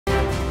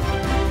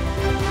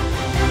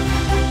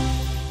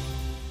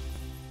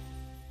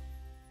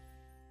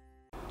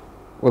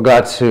We're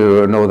glad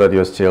to know that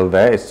you're still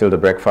there. It's still the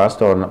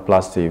breakfast on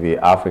Plus TV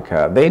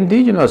Africa. The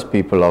indigenous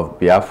people of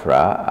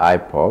Biafra,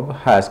 IPOB,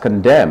 has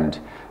condemned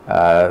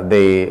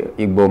the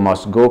Igbo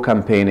Must Go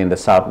campaign in the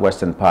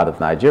southwestern part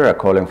of Nigeria,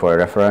 calling for a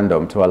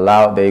referendum to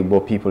allow the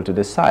Igbo people to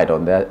decide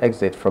on their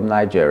exit from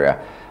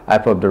Nigeria.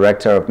 IPOB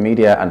Director of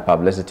Media and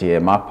Publicity,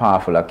 Emma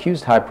Powerful,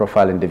 accused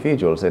high-profile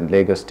individuals in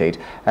Lagos State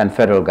and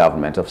federal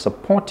government of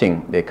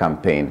supporting the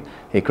campaign.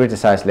 He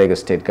criticized Lagos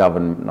State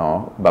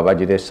Governor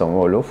Babajide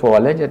Sanwo-Olu for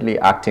allegedly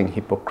acting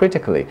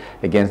hypocritically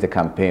against the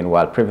campaign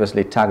while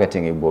previously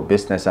targeting Igbo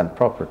business and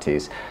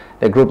properties.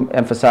 The group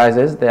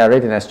emphasizes their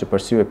readiness to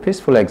pursue a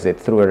peaceful exit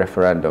through a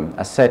referendum,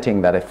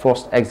 asserting that a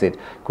forced exit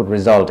could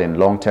result in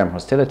long-term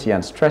hostility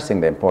and stressing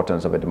the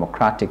importance of a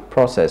democratic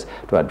process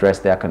to address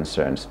their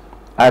concerns.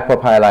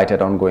 IPOB highlighted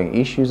ongoing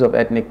issues of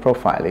ethnic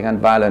profiling and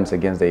violence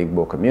against the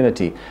Igbo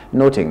community,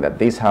 noting that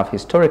these have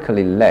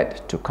historically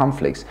led to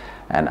conflicts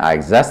and are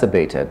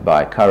exacerbated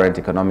by current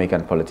economic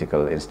and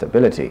political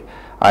instability.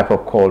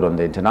 IPOB called on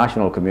the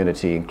international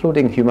community,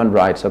 including human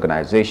rights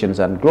organizations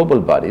and global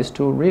bodies,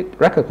 to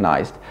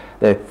recognize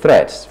the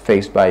threats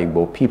faced by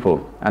Igbo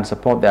people and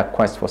support their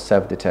quest for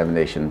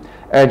self-determination,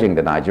 urging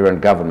the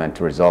Nigerian government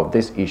to resolve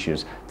these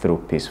issues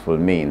through peaceful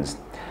means.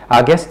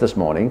 Our guest this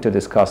morning to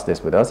discuss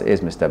this with us is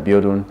Mr.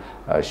 Biodun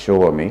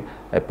Sowunmi,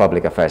 a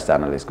public affairs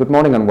analyst. Good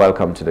morning and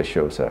welcome to the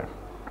show, sir.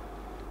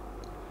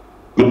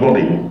 Good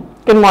morning.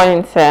 Good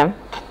morning, sir.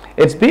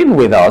 It's been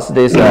with us,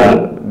 this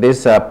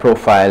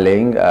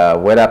profiling,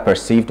 whether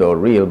perceived or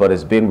real, but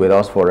it's been with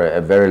us for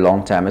a very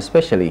long time,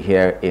 especially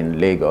here in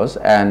Lagos.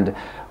 And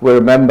we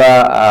remember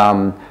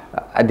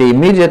the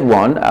immediate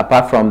one,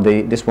 apart from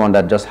this one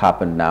that just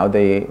happened now,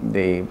 the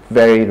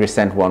very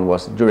recent one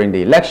was during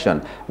the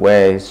election,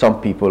 where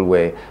some people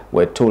were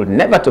told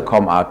never to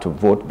come out to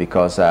vote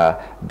because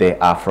they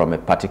are from a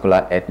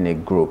particular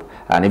ethnic group.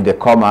 And if they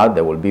come out,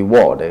 there will be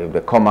war. If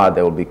they come out,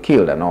 they will be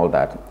killed and all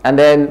that. And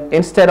then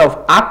instead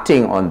of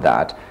acting on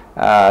that,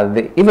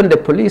 even the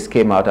police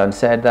came out and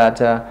said that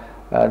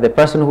the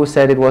person who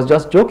said it was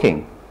just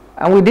joking.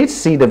 And we did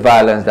see the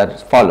violence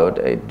that followed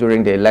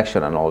during the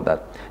election and all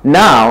that.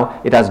 Now,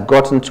 it has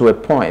gotten to a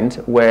point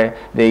where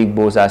the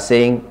Igbos are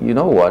saying, you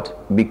know what,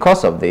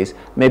 because of this,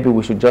 maybe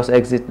we should just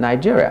exit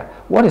Nigeria.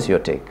 What is your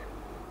take?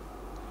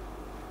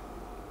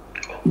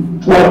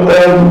 Well,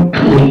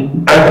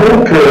 I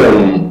think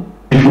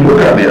if you look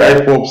at the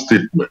IPOB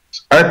statement,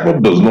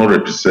 IPOB does not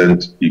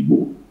represent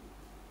Igbo.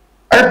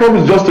 IPOB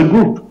is just a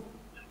group.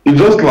 It's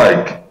just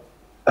like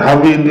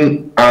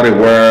having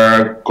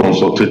Arewa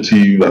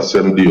Consultative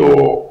Assembly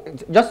or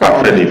just my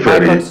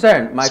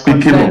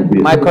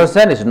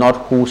concern is not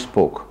who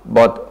spoke,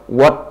 but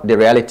what the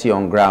reality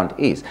on ground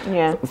is.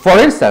 Yeah. For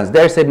instance,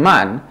 there's a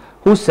man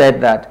who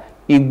said that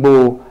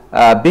Igbo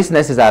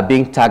businesses are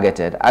being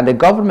targeted and the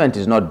government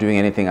is not doing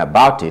anything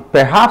about it.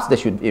 Perhaps they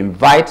should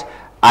invite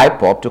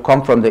IPOB to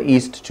come from the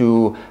east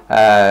to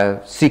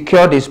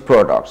secure these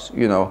products,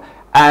 you know.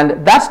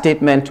 And that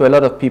statement to a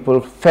lot of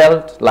people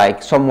felt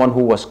like someone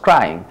who was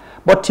crying.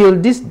 But till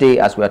this day,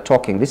 as we're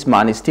talking, this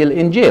man is still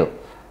in jail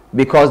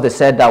because they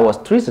said that was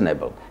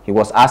treasonable. He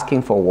was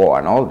asking for war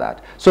and all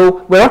that.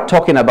 So we're not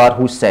talking about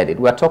who said it.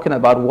 We're talking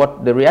about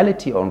what the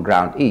reality on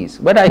ground is.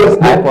 Whether it is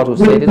IPOB who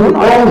said it or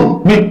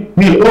not.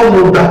 We all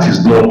know that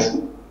is not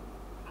true.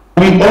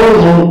 We all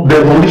know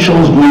the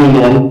demolitions going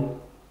on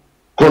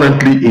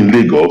currently in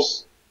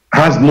Lagos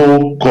has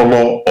no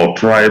color or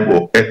tribe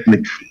or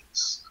ethnic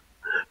face.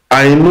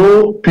 I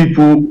know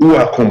people who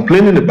are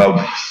complaining about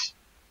this.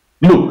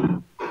 Look,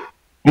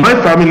 my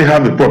family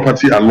have a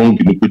property along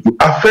the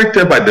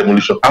affected by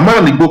demolition. I'm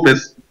an Igbo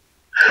person.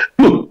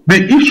 Look, the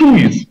issue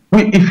is,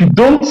 if you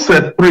don't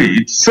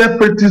separate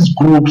separatist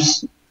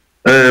groups'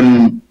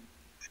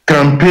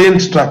 campaign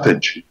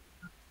strategy,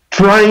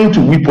 trying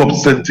to whip up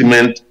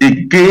sentiment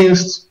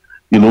against,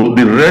 you know,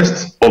 the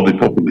rest of the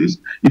populace,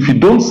 if you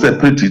don't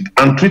separate it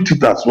and treat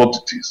it as what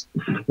it is,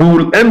 we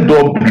will end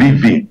up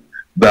believing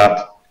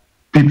that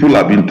people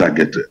are being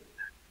targeted.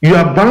 You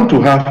are bound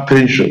to have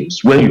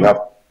tensions when you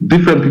have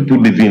different people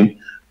living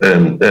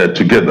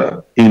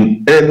together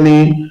in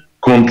any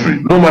country,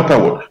 no matter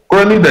what.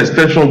 Currently, there's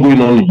tension going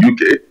on in UK,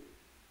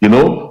 you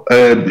know,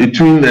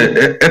 between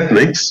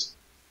ethnics,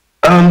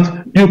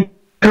 and you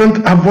can't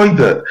avoid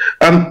that.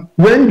 And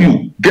when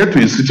you get to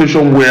a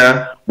situation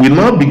where we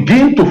now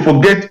begin to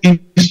forget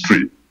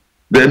history,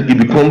 then it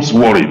becomes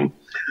worrying.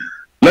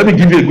 Let me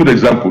give you a good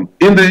example.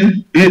 In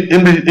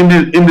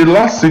the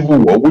last civil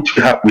war, which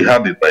we had in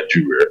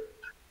Nigeria,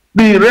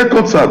 the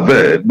records are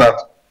there that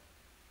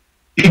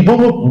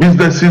Igbo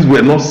businesses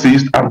were not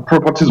seized and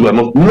properties were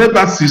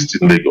never seized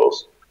in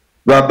Lagos.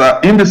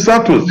 Rather, in the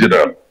Southwest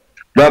general,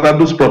 rather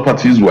those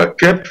properties were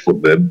kept for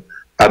them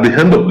at the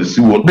end of the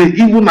civil war. They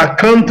even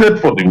accounted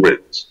for the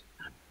rent,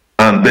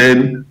 and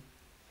then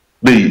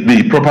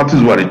the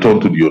properties were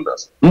returned to the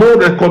owners. No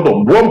record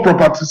of one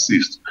property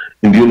seized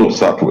in the whole of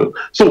Southwest.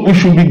 So we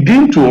should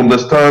begin to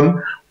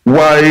understand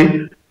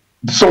why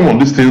some of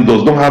these things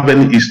does not have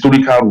any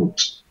historical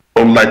roots,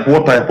 unlike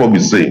what IPOB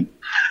is saying.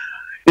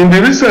 In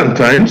the recent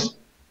times,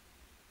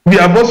 we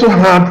have also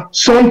had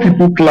some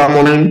people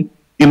clamoring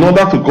in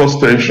order to cause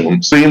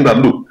tension, saying that,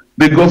 look,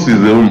 Lagos is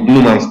a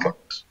no man's land.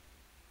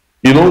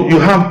 You know, you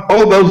have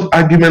all those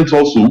arguments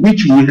also,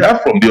 which we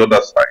have from the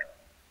other side.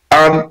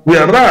 And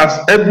whereas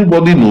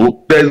everybody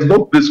knows there is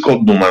no place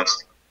called no man's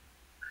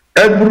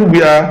land.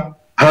 Everywhere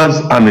has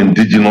an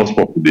indigenous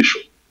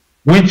population,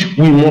 which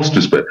we must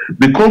respect.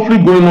 The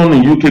conflict going on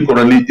in UK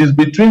currently is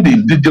between the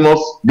indigenous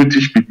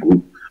British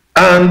people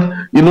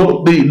and, you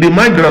know, the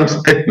migrants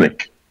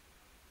ethnic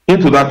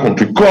into that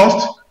country,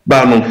 caused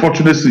by an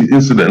unfortunate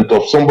incident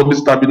of somebody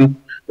stabbing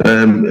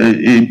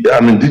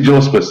an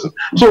indigenous person.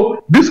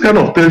 So this kind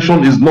of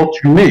tension is not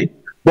unique,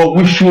 but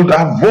we should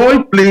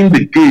avoid playing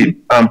the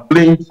game and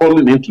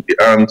falling into the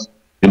hands,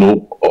 you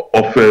know,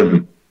 of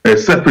a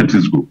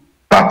separatist group,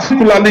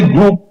 particularly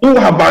group who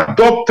have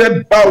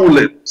adopted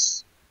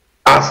violence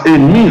as a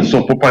means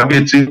of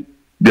propagating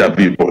their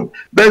viewpoint.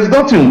 There is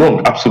nothing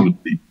wrong,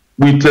 absolutely,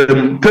 with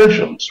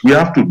tensions. We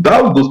have to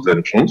douse those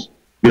tensions.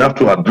 We have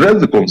to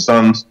address the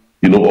concerns,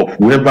 you know, of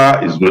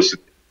whoever is raising.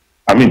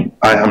 I mean,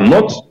 I am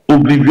not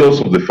oblivious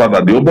of the fact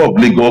that the Oba of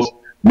Lagos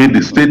made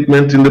a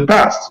statement in the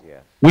past,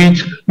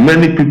 which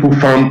many people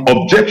found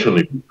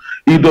objectionable.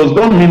 It does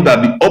not mean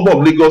that the Oba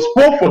of Lagos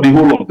fought for the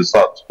whole of the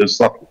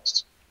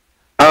Southwest.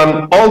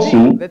 And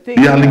also,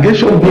 the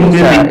allegation being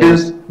made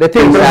is that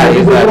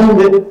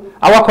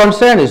our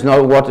concern is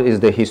not what is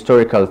the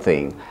historical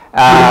thing.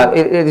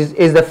 It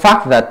is the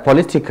fact that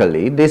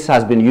politically this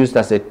has been used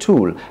as a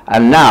tool,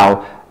 and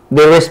now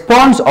the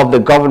response of the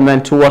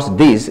government towards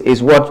this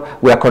is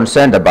what we are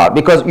concerned about.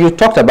 Because you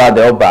talked about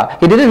the Oba.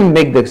 He didn't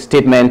make the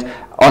statement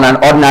on an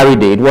ordinary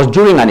day. It was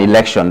during an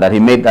election that he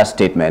made that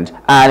statement,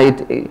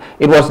 and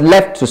it was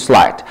left to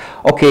slide.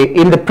 Okay,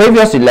 in the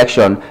previous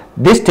election,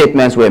 these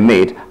statements were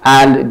made,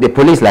 and the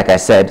police, like I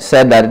said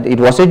that it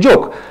was a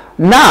joke.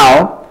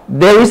 Now,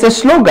 there is a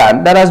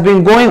slogan that has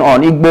been going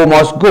on, Igbo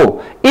must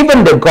go.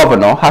 Even the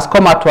governor has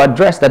come out to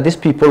address that these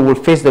people will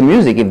face the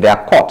music if they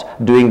are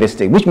caught doing this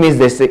thing, which means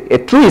there's a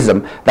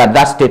truism that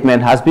that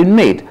statement has been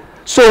made.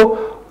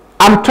 So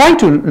I'm trying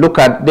to look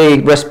at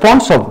the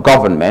response of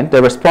government,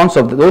 the response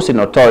of those in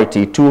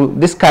authority to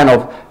this kind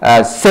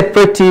of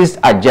separatist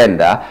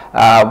agenda.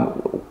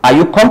 Are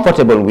you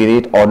comfortable with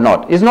it or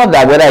not? It's not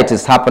that whether it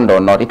has happened or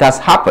not, it has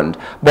happened.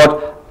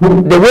 But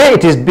the way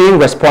it is being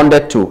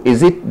responded to,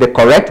 is it the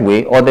correct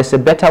way, or there's a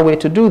better way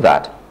to do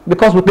that?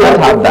 Because we can't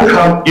have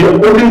that.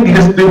 You're only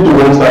listening to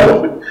one side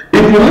of it.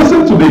 If you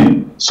listen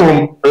to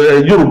some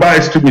Yoruba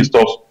extremists,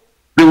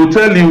 they will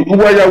tell you,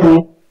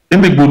 Uwayawu,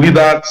 in the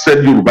leader said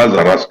Yorubas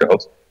are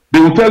rascals.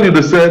 They will tell you,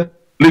 they said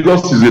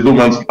Lagos is a no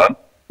man's land,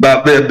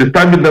 that they're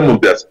depriving them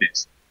of their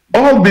space.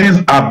 All these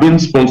are being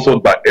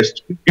sponsored by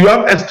estimates. You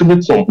have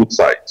estimates on both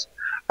sides.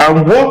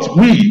 And what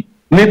we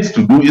need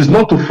to do is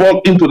not to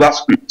fall into that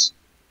script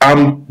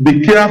and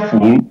be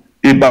careful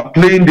about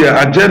playing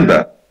their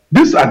agenda.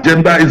 This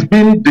agenda is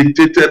being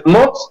dictated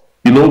not,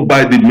 you know,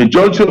 by the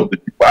majority of the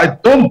people. I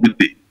don't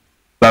believe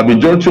that the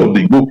majority of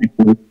the Igbo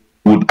people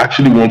would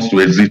actually want to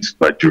exit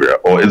Nigeria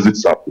or exit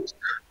Southwest.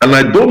 And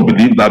I don't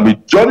believe that the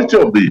majority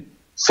of the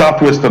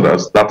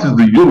Southwesterners, that is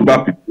the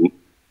Yoruba people,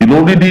 you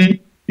know,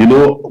 really, you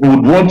know,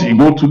 would want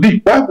Igbo to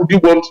leave. Why would you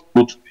want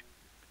Igbo to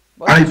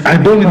leave? I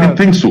don't really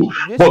think so.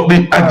 But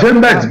the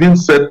agenda is being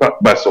set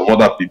by some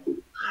other people.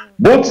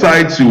 Both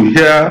sides, you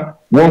hear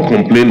one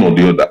complaint or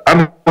the other.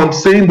 And I'm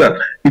saying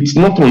that it's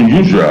not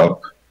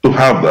unusual to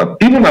have that.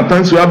 Even at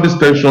times you have this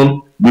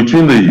tension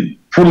between the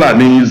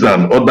Fulanis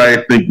and other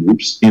ethnic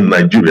groups in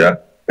Nigeria.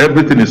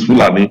 Everything is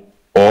Fulani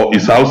or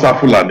is Hausa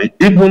Fulani.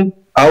 Even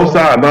Hausa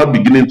are now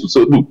beginning to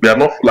say, look, we are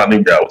not Fulani,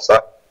 we are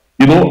Hausa.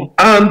 You know,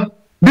 and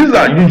these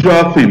are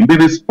usual things. The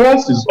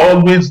response is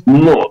always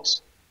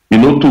not, you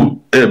know,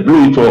 to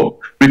blow it up,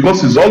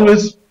 because it's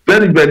always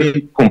very,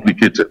 very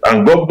complicated.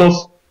 And governors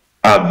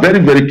are very,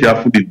 very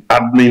careful in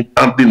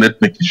handling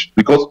ethnic issues,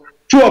 because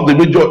two of the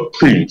major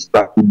things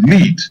that would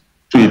lead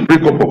to a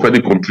breakup of any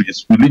country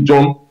is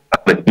religion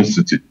and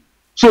ethnicity.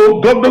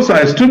 So governors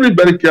are extremely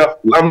very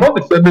careful. I'm not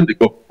defending the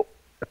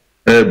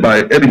governor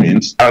by any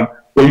means, and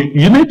but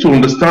you need to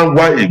understand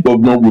why a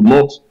governor would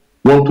not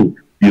want to,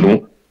 you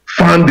know,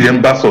 fan the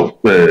embers of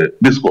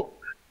this government.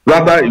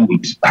 Rather, it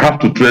would have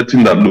to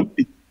threaten that, look,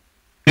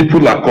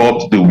 people are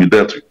caught, they will be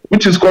dealt with,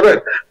 which is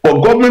correct.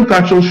 But government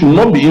action should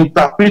not be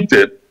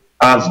interpreted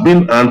as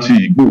being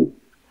anti-Igbo.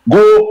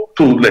 Go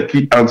to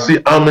Lekki and see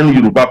how many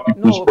Yoruba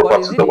people's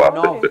properties that were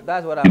affected.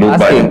 That's what I'm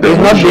asking.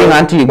 It's not being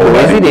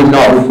anti-Igbo. Is it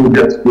enough?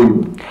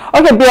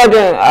 Okay,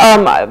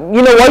 Biodun,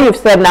 you know, what you've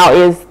said now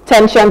is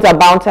tensions are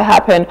bound to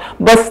happen,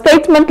 but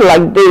statements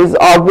like this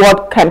are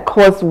what can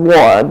cause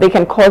war. They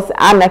can cause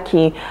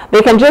anarchy.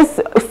 They can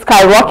just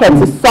skyrocket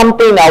to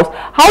something else.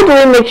 How do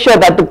we make sure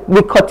that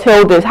we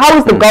curtail this? How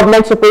is the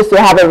government supposed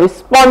to have a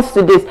response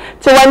to this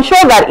to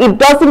ensure that it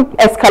doesn't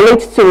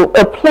escalate to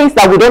a place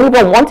that we don't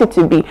even want it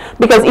to be?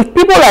 Because if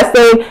people are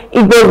saying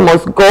Igbos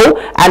must go,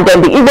 and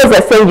then the Igbos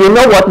are saying, you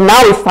know what, now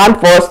it's time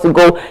for us to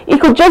go, it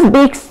could just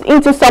be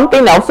into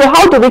something else. So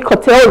how do we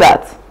curtail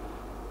that?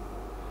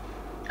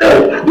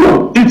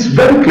 No, it's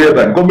very clear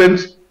that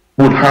government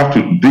would have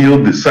to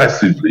deal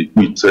decisively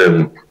with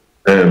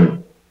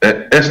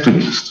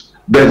extremists.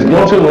 There's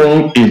nothing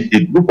wrong in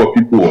a group of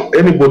people or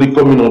anybody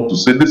coming up to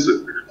say,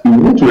 listen, we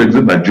want to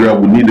exit Nigeria,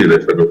 we need a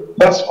referendum.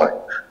 That's fine.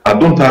 I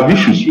don't have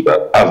issues with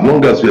that, as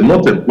long as we're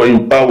not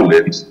employing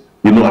violence,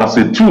 as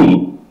a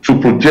tool to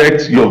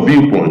project your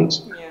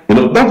viewpoints.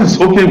 Yeah. That is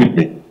okay with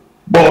me.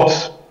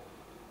 But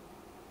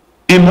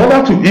in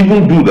order to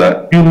even do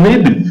that, you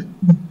need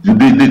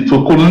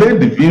to collate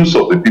the views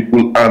of the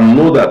people and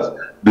know that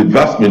the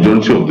vast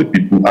majority of the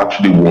people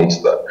actually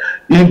wants that.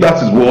 If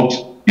that is what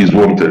is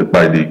wanted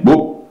by the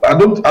Igbo, I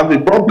don't have a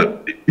problem.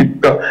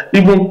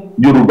 Even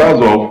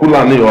Yorubas or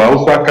Fulani or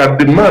Hausa can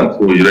demand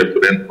for a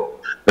referendum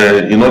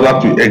in order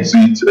to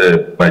exit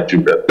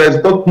Nigeria.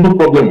 There's no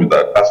problem with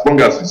that, as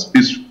long as it's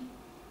peaceful.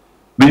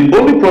 The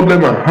only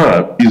problem I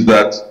have is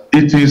that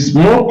it is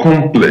more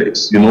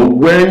complex,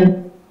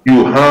 when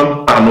you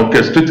have an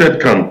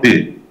orchestrated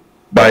campaign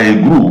by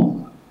a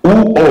group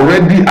who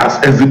already has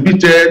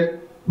exhibited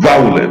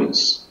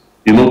violence,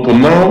 to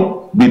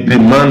now be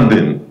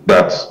demanding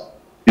that,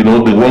 they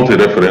want a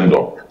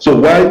referendum. So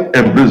why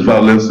embrace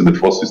violence in the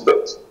first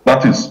instance?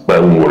 That is my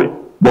own worry.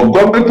 But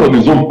government on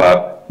its own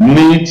part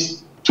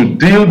needs to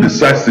deal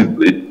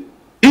decisively,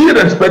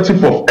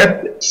 irrespective of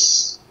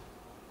ethics.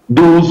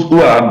 Those who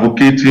are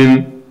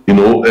advocating,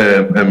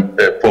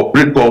 for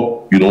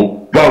breakup,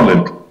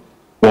 violently.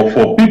 But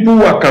for people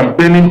who are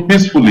campaigning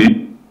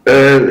peacefully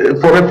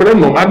for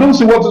referendum, I don't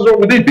see what is wrong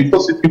with it,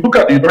 because if you look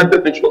at the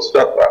United Nations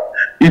Charter,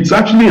 it's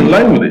actually in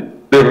line with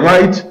it. The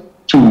right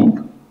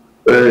to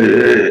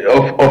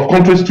of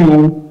countries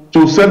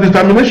to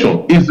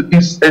self-determination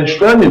is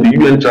enshrined in the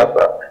UN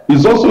Charter.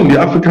 It's also in the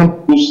African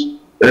People's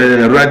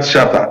Rights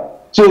Charter.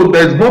 So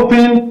there's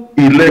nothing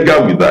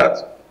illegal with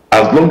that,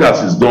 as long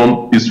as it's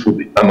done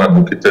peacefully and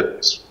advocated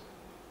peacefully.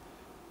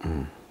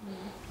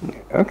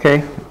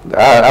 Okay,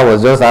 I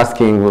was just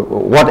asking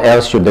what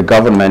else should the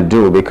government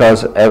do,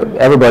 because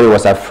everybody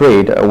was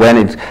afraid when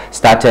it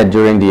started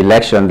during the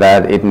election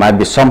that it might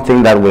be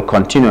something that will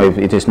continue if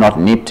it is not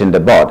nipped in the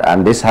bud,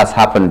 and this has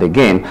happened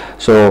again.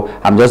 So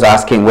I'm just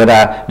asking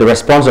whether the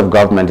response of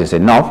government is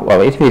enough,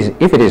 or if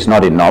it is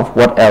not enough,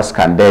 what else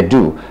can they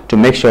do to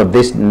make sure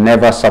this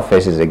never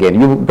surfaces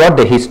again? You brought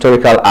the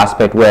historical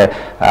aspect where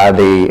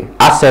the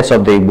assets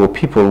of the Igbo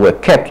people were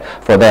kept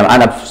for them,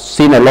 and I've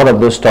seen a lot of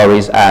those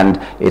stories, and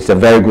it's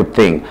a very good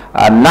thing.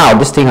 And now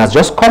this thing has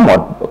just come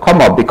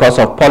up because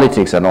of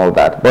politics and all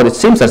that. But it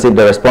seems as if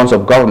the response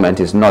of government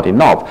is not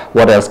enough.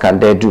 What else can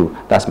they do?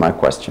 That's my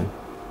question.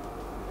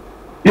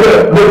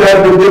 Yeah, but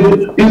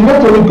it's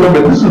not only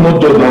government. This is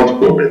not just down to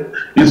government.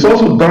 It's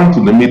also down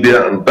to the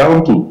media and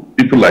down to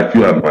people like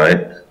you and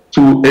I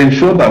to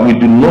ensure that we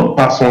do not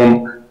pass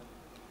on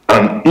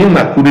an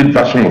inaccurate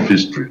version of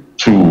history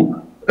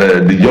to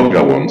the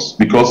younger ones.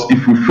 Because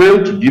if we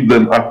fail to give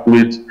them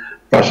accurate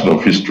version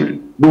of history,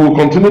 we will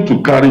continue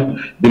to carry,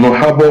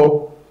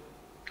 harbor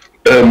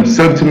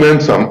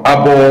sentiments and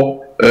harbor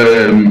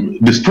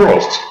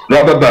distrust,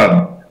 rather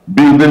than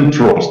building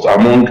trust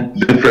among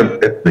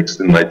different ethnics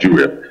in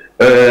Nigeria.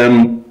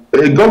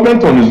 A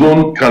government on its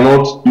own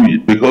cannot do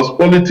it, because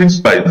politics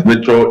by its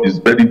nature is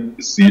very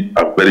divisive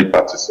and very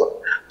partisan.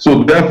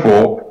 So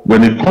therefore,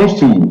 when it comes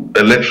to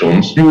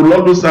elections, you will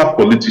always have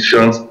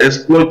politicians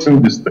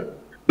exploiting this thing.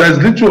 There is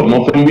literally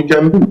nothing we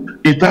can do.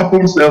 It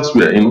happens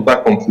elsewhere in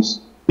other countries.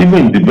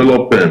 Even in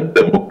developed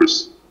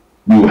democracy,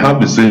 you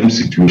have the same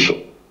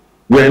situation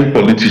when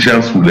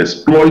politicians will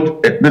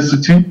exploit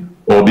ethnicity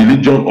or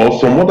religion or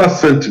some other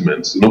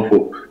sentiments,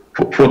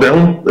 for their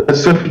own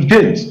selfish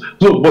gains.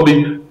 So, but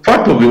the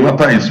fact of the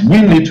matter is,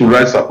 we need to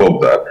rise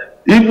above that.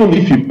 Even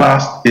if you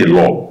pass a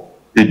law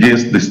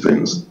against these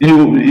things,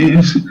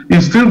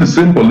 it's still the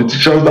same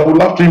politicians that will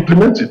have to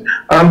implement it,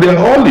 and they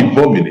are all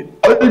involved in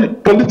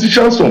it.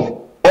 Politicians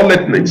of all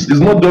ethnics.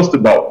 It's not just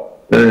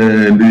about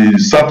the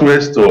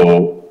southwest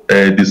or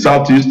the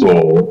southeast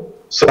or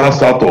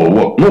south or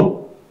what,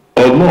 no,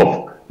 or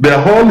north. They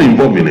are all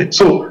involved in it.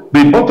 So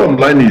the bottom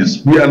line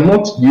is, we are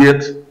not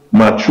yet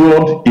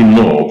matured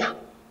enough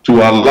to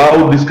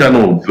allow this kind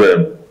of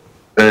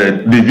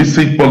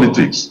divisive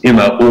politics in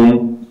our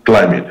own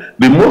climate.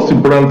 The most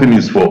important thing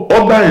is for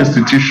other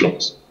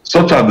institutions,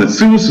 such as the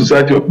civil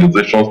society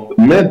organizations,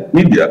 the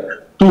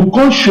media, to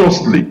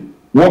consciously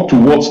work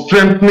towards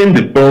strengthening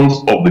the bonds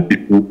of the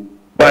people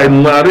by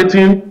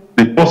narrating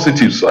the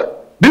positive side.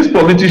 These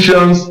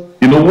politicians,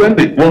 when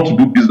they want to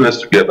do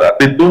business together,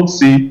 they don't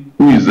see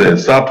who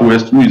is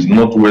southwest, who is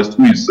northwest,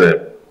 who is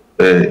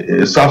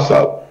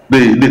south-south.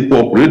 They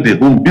cooperate, they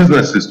own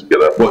businesses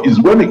together. But it's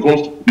when it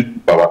comes to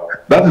political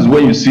power, that is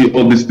when you see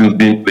all these things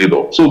being played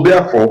off. So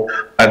therefore,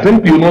 I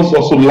think the onus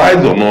also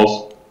lies on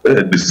us,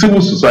 the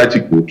civil society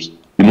groups,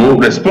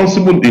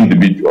 responsible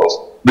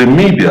individuals, the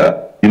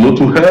media,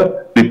 to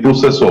help the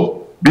process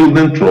of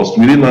building trust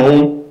within our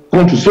own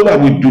country, so that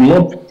we do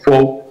not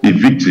fall a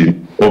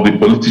victim of the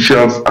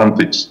politicians'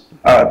 antics.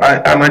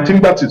 And I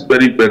think that is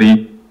very,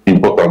 very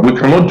important. We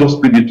cannot just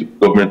leave it to the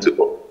government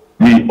alone.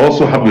 We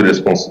also have a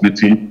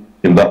responsibility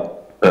in that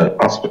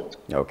aspect.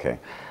 Okay.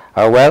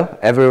 Well,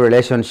 every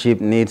relationship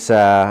needs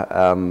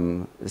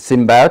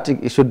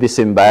symbiotic. It should be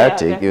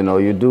symbiotic. Yeah, you know,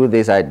 you do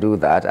this, I do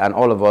that, and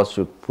all of us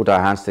should put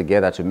our hands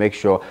together to make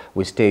sure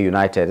we stay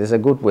united. It's a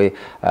good way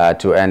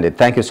to end it.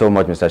 Thank you so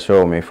much, Mr.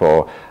 Sowunmi,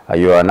 for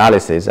your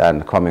analysis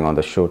and coming on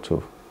the show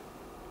too.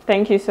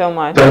 Thank you so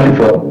much. Thank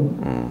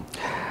you.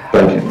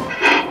 Thank you.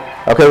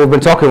 Okay, we've been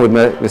talking with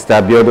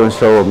Mr. Biodun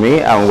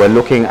Sowunmi, and we're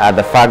looking at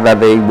the fact that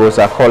the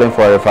Igbos are calling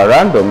for a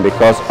referendum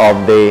because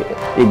of the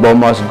Igbo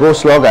must go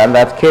slogan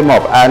that came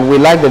up. And we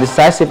like the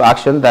decisive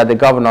action that the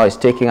governor is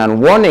taking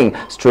and warning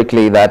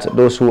strictly that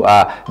those who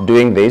are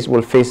doing this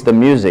will face the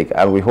music.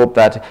 And we hope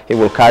that he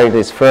will carry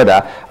this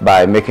further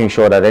by making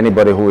sure that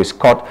anybody who is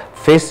caught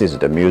faces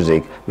the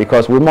music,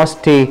 because we must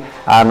stay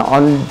an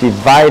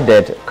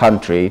undivided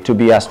country to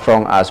be as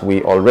strong as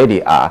we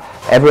already are.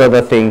 Every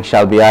other thing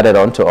shall be added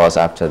on to us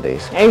after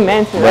this.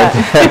 Amen to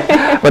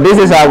that. But this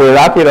is how we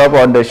wrap it up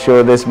on the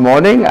show this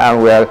morning,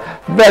 and we're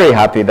very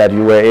happy that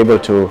you were able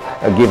to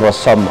give us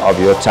some of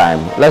your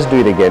time. Let's do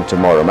it again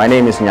tomorrow. My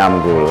name is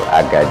Nyamgul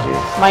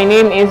Agaji. My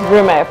name is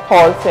Rume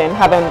Paulson.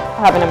 Have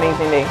an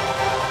amazing day.